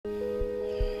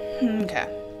Okay.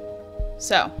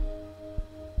 So.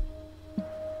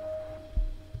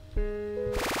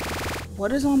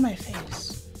 What is on my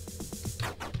face?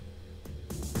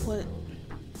 What?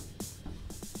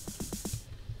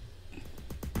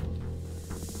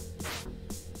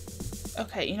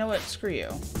 Okay, you know what? Screw you.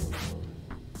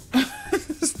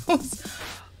 Sounds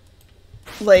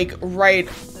like right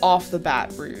off the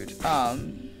bat rude.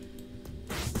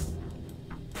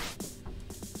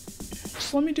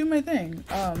 Just let me do my thing.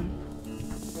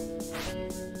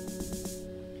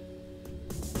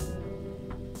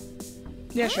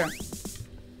 Yeah, sure.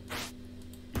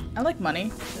 I like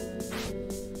money.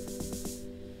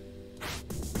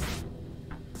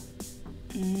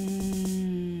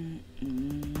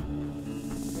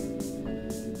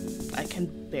 I can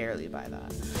barely buy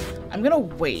that. I'm gonna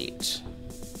wait.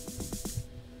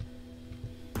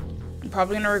 I'm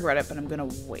probably gonna regret it, but I'm gonna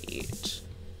wait.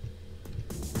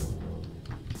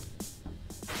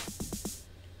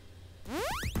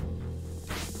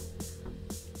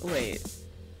 Wait.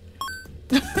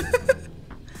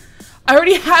 I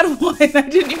already had one. I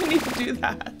didn't even need to do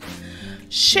that.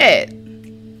 Shit.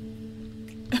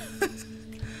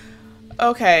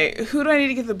 Okay, who do I need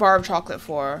to get the bar of chocolate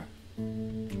for?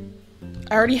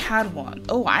 I already had one.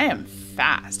 Oh, I am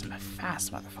fast. I'm a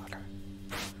fast motherfucker.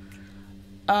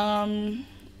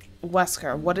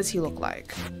 Wesker, what does he look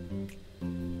like?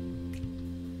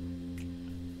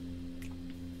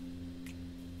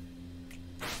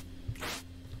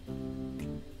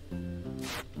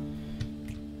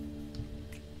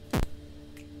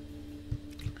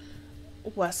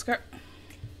 Wesker?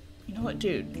 You know what,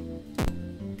 dude?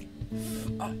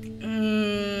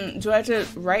 Do I have to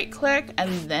right click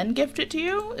and then gift it to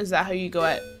you? Is that how you go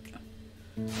at...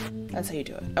 That's how you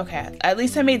do it. Okay, at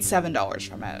least I made $7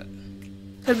 from it.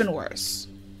 Could have been worse.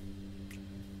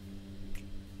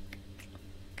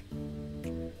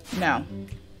 No.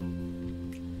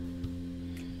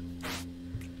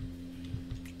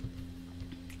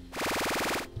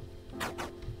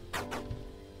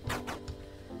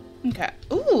 Okay.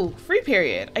 Ooh, free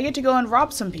period. I get to go and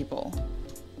rob some people.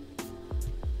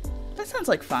 That sounds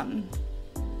like fun.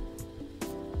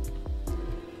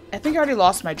 I think I already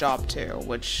lost my job too,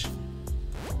 which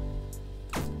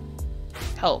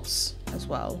helps as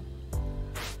well.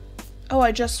 Oh,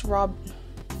 I just robbed...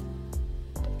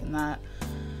 Taking that.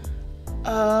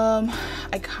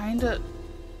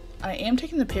 I am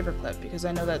taking the paperclip because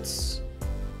I know that's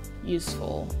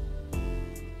useful.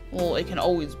 Well, it can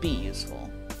always be useful.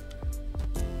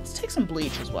 Let's take some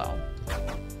bleach as well.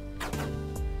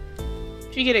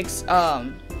 If you get if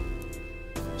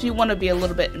you want to be a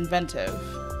little bit inventive,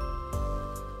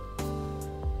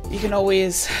 you can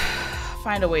always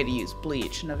find a way to use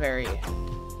bleach in a very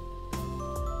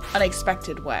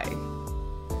unexpected way,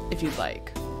 if you'd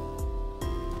like.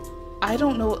 I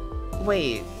don't know.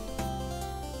 Wait.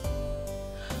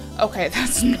 Okay,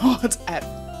 that's not at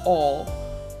all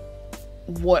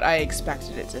what I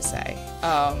expected it to say.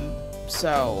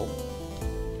 So.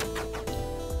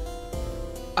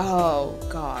 Oh,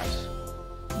 God.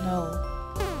 No.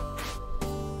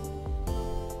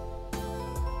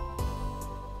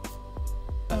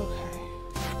 Okay.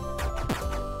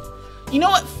 You know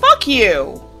what? Fuck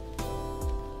you!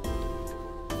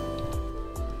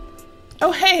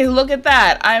 Oh, hey, look at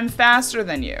that. I'm faster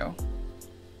than you.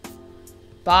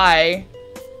 Bye.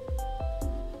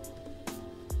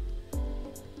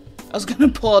 I was gonna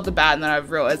pull out the bat and then I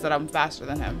realized that I'm faster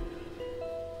than him.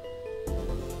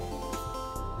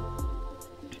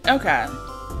 Okay.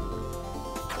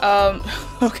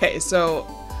 Okay, so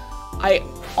I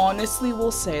honestly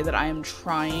will say that I am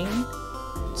trying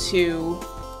to...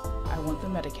 I want the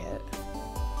medikit.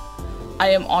 I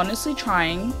am honestly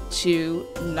trying to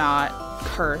not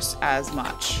curse as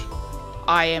much.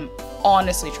 I am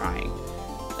honestly trying.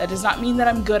 That does not mean that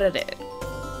I'm good at it.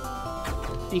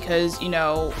 Because, you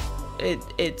know,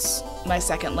 it's my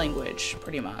second language,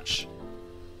 pretty much.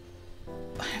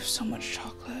 I have so much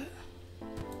chocolate.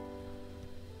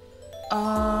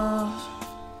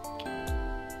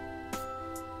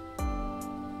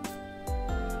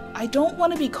 I don't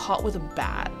want to be caught with a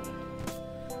bat.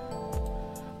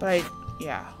 But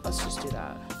yeah, let's just do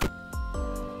that.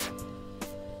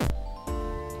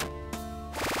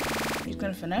 He's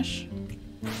gonna finish?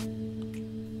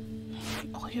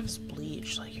 All you have is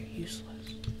bleach, like you're useless.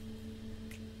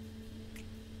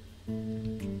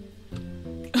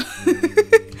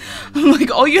 I'm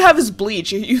like, all you have is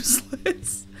bleach, you're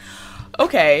useless.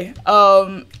 Okay,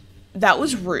 that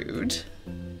was rude.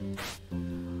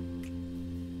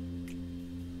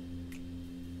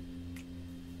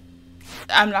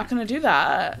 I'm not gonna do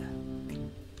that.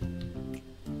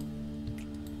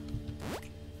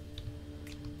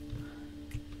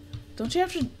 Don't you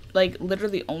have to, like,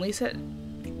 literally only sit?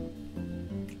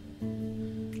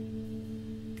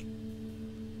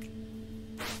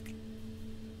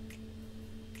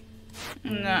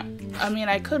 No. I mean,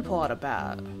 I could pull out a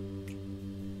bat.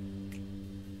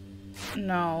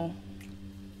 No.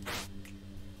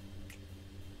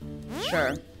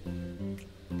 Sure.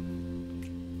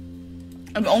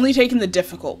 I'm only taking the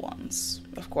difficult ones,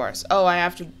 of course. Oh, I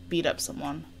have to beat up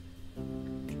someone.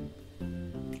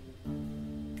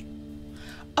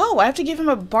 Oh, I have to give him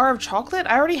a bar of chocolate?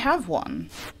 I already have one.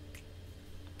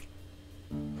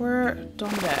 Where?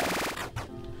 Donde?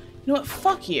 You know what?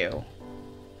 Fuck you.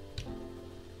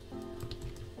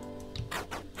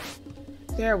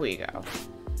 There we go.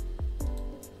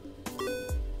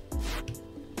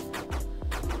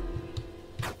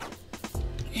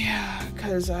 Yeah,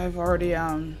 because I've already,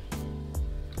 kind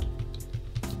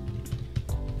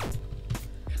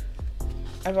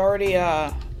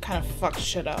of fucked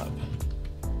shit up.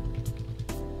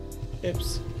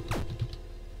 Oops.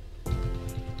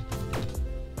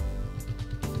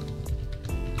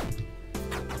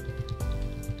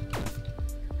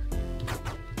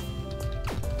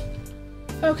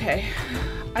 Okay.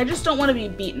 I just don't want to be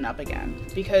beaten up again,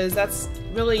 because that's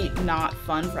really not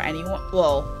fun for anyone.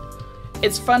 Well,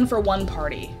 it's fun for one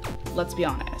party, let's be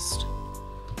honest.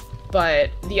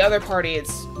 But the other party,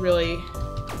 it's really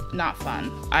not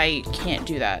fun. I can't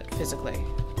do that physically.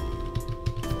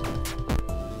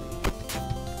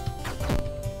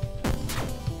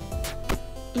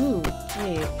 Ooh,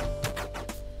 hey.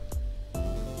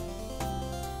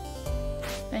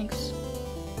 Thanks.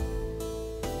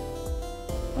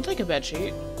 I'll take a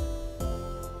bedsheet.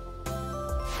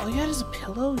 All you had is a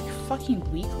pillow? You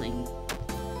fucking weakling.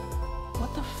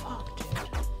 What the fuck, dude?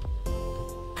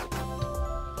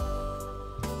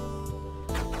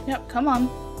 Yep, come on.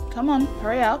 Come on,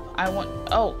 hurry up. I want-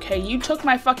 oh, okay, you took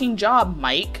my fucking job,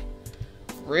 Mike.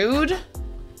 Rude.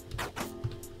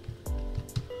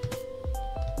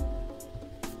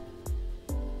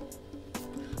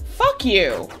 Fuck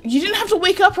you! You didn't have to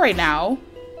wake up right now.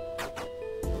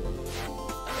 Okay,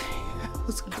 that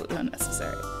was completely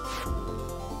unnecessary.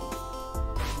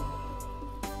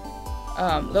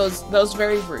 That was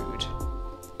very rude.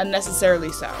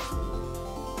 Unnecessarily so.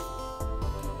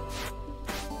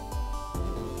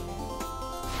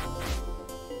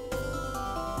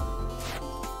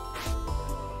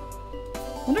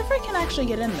 Wonder if I can actually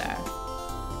get in there.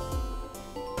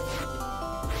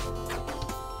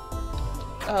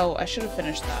 Oh, I should have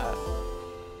finished that.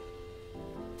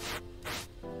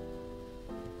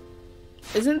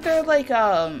 Isn't there like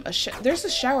there's a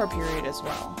shower period as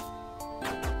well.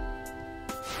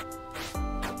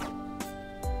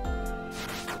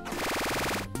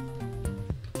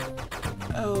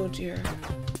 Oh dear.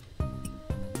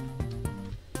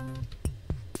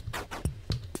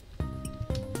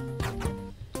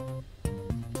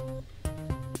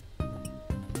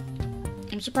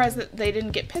 I'm surprised that they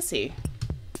didn't get pissy.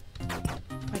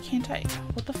 Why can't I?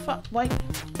 What the fuck? Why?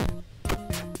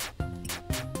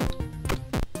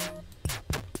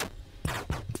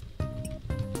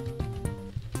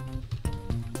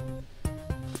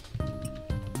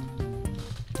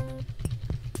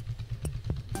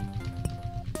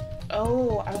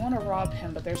 Oh, I want to rob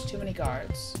him, but there's too many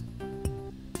guards.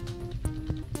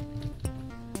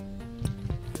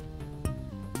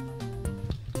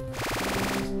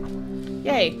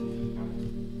 Yay.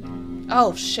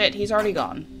 Oh shit, he's already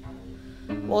gone.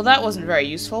 Well, that wasn't very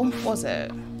useful, was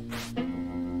it?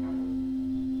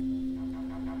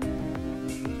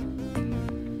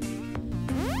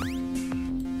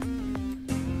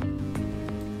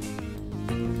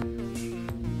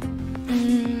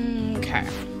 Okay.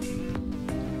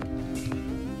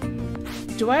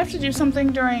 Do I have to do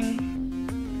something during...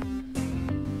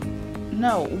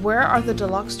 No, where are the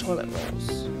deluxe toilet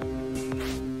rolls?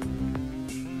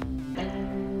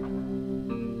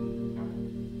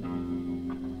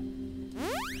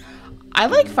 I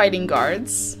like fighting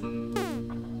guards.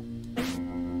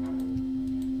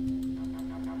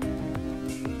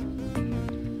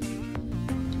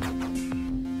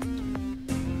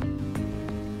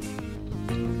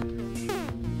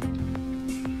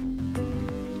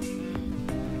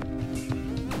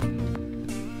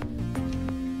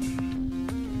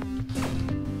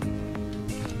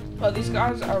 Well, these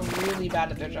guards are really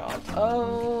bad at their job.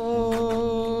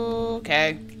 Oh,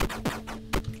 okay.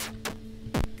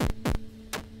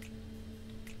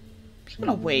 I'm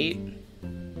gonna wait.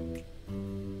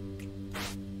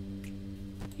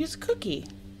 Use a cookie.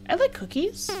 I like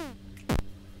cookies.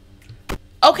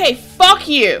 Okay, fuck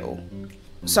you!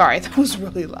 Sorry, that was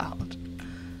really loud.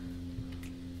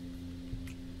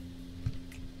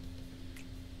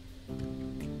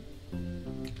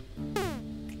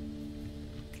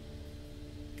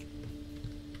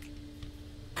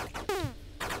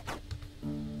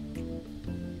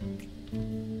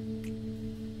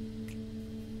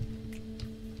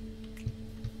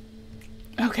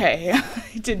 Okay,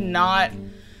 I did not,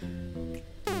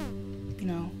 you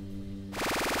know.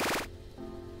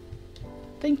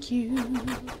 Thank you.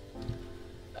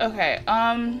 Okay,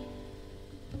 that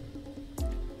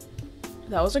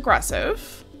was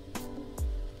aggressive.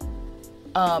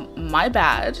 My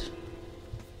bad.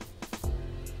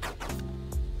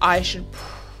 I should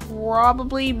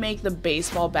probably make the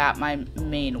baseball bat my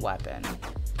main weapon.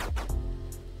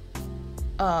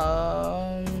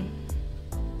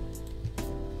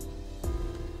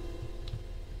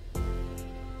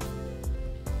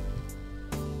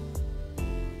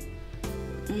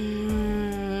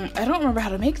 I don't remember how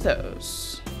to make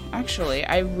those. Actually,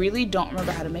 I really don't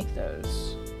remember how to make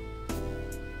those.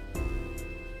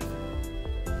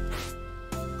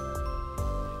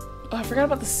 Oh, I forgot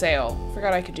about the sail.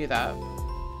 Forgot I could do that.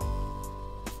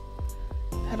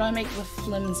 How do I make the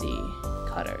flimsy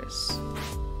cutters?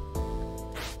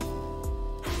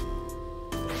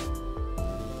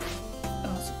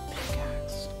 Oh, it's a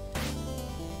pickaxe.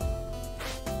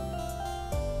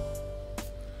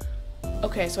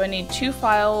 Okay, so I need 2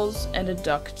 files and a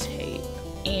duct tape.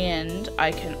 And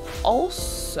I can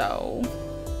also...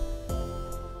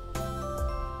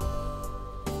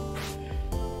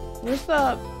 Where's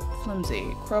the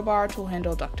flimsy? Crowbar, tool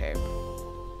handle, duct tape.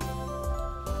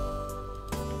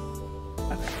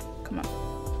 Okay, come on.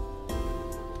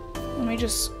 Let me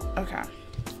just... Okay.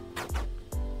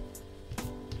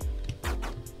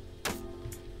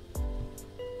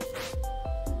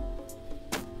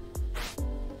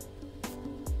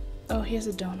 Oh, he has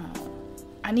a donut.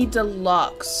 I need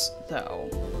deluxe, though.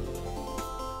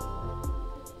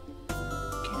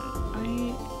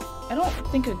 I don't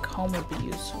think a comb would be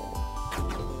useful.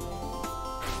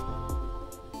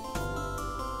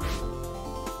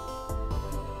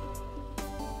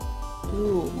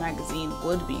 Ooh, magazine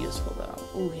would be useful, though.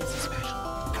 Ooh, he has a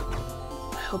spatula.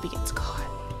 I hope he gets caught.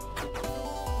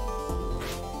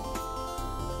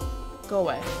 Go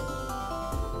away.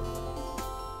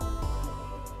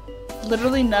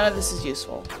 Literally none of this is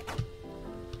useful.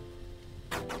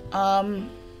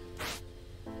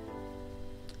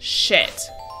 Shit.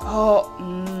 Oh,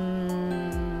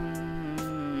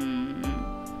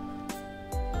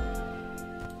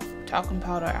 talcum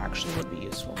powder actually would be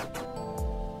useful.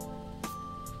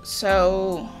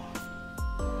 So,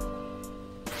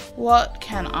 what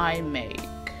can I make?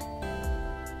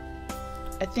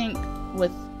 I think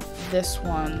with this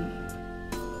one,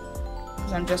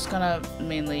 because I'm just gonna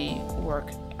mainly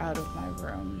work out of my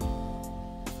room.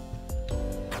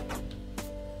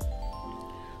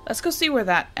 Let's go see where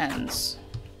that ends.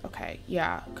 Okay,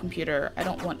 yeah, computer, I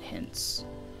don't want hints.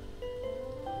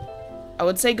 I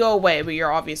would say go away, but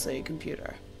you're obviously a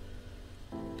computer.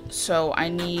 So I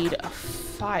need a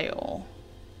file.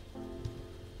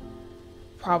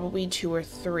 Probably 2 or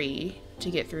 3 to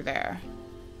get through there.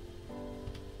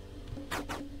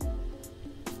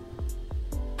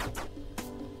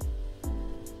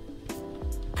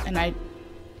 And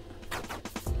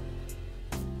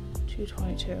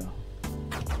 222.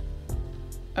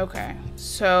 Okay,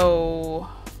 so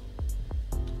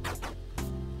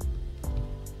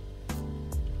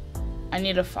I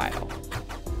need a file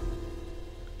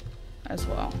as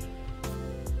well.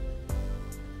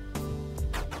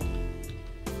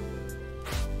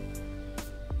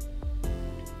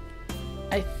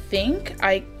 I think oh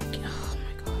my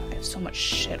god, I have so much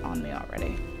shit on me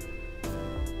already.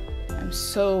 I'm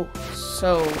so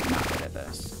not good at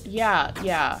this. Yeah,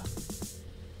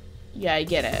 I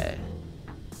get it.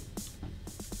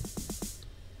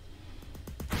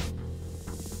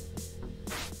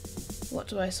 What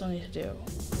do I still need to do?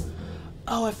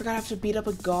 Oh, I forgot I have to beat up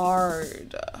a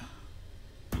guard.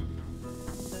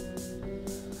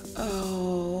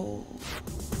 Oh.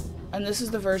 And this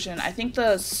is the version. I think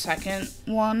the second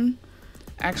one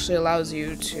actually allows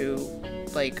you to,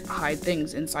 like, hide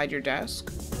things inside your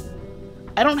desk.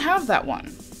 I don't have that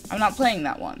one. I'm not playing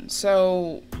that one,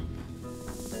 so...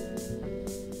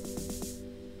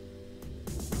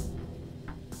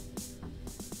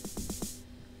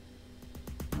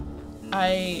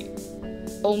 I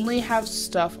only have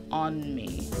stuff on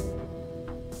me.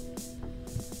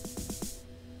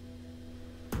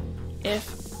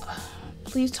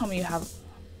 Please tell me you have...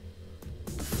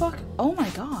 The fuck? Oh my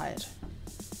god.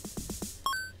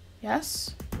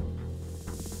 Yes?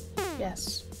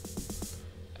 Yes.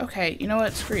 Okay, you know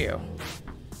what? Screw you.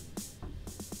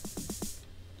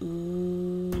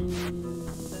 Ooh,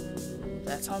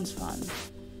 that sounds fun.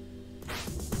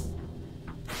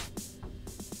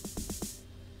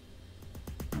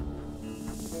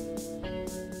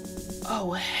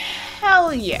 Oh,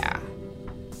 hell yeah.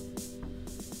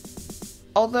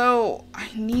 Although, I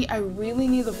I really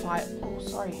need the file. Oh,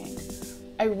 sorry, Hank.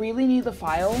 I really need the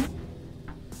file.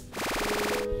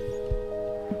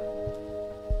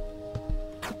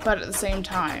 But at the same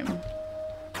time,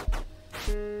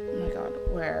 oh my god,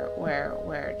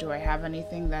 where? Do I have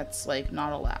anything that's, like,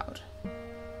 not allowed?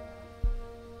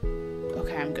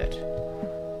 Okay, I'm good.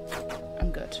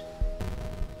 I'm good.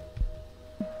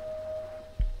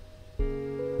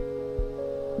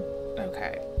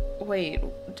 Okay, wait,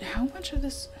 how much of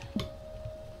this?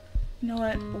 You know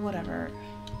what? Whatever.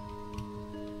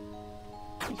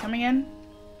 You coming in?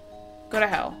 Go to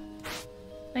hell.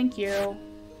 Thank you.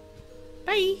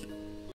 Bye!